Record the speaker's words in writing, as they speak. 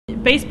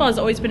baseball has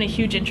always been a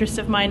huge interest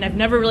of mine. I've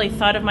never really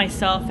thought of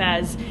myself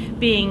as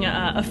being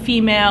a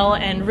female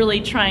and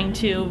really trying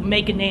to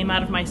make a name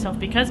out of myself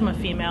because I'm a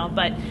female,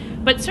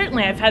 but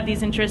certainly I've had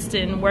these interests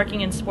in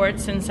working in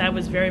sports since I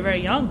was very,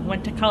 very young.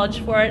 Went to college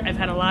for it. I've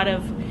had a lot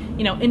of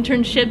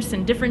internships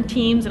in different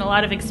teams and a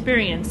lot of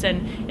experience,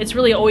 and it's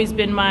really always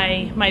been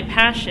my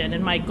passion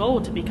and my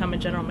goal to become a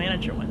general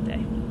manager one day.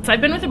 So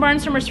I've been with the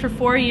Barnstormers for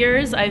 4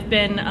 years. I've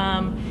been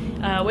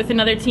with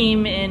another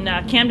team in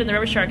Camden, the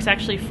River Sharks,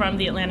 actually from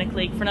the Atlantic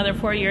League, for another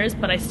 4 years,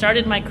 but I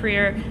started my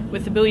career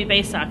with the Bowie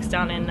Bay Sox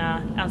down in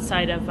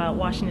outside of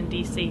Washington,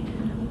 D.C.,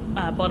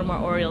 Baltimore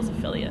Orioles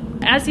affiliate.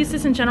 As the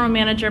assistant general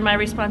manager, my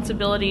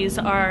responsibilities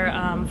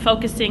are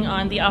focusing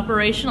on the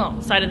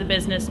operational side of the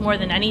business more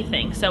than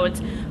anything. So it's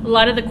a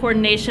lot of the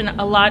coordination,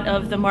 a lot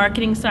of the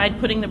marketing side,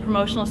 putting the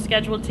promotional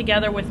schedule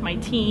together with my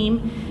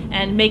team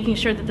and making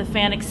sure that the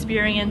fan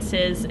experience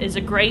is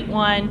a great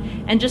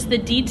one, and just the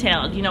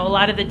detailed, a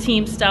lot of the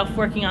team stuff,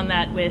 working on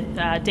that with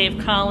Dave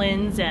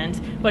Collins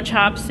and Butch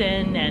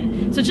Hobson,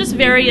 and so just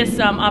various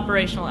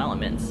operational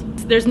elements.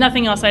 There's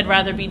nothing else I'd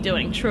rather be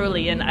doing,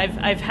 truly, and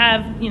I've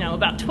had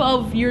about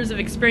 12 years of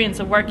experience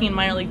of working in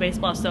minor league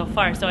baseball so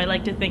far, so I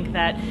like to think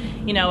that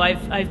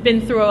I've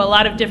been through a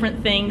lot of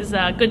different things,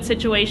 good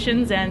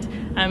situations, and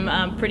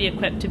I'm pretty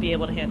equipped to be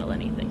able to handle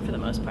anything for the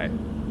most part.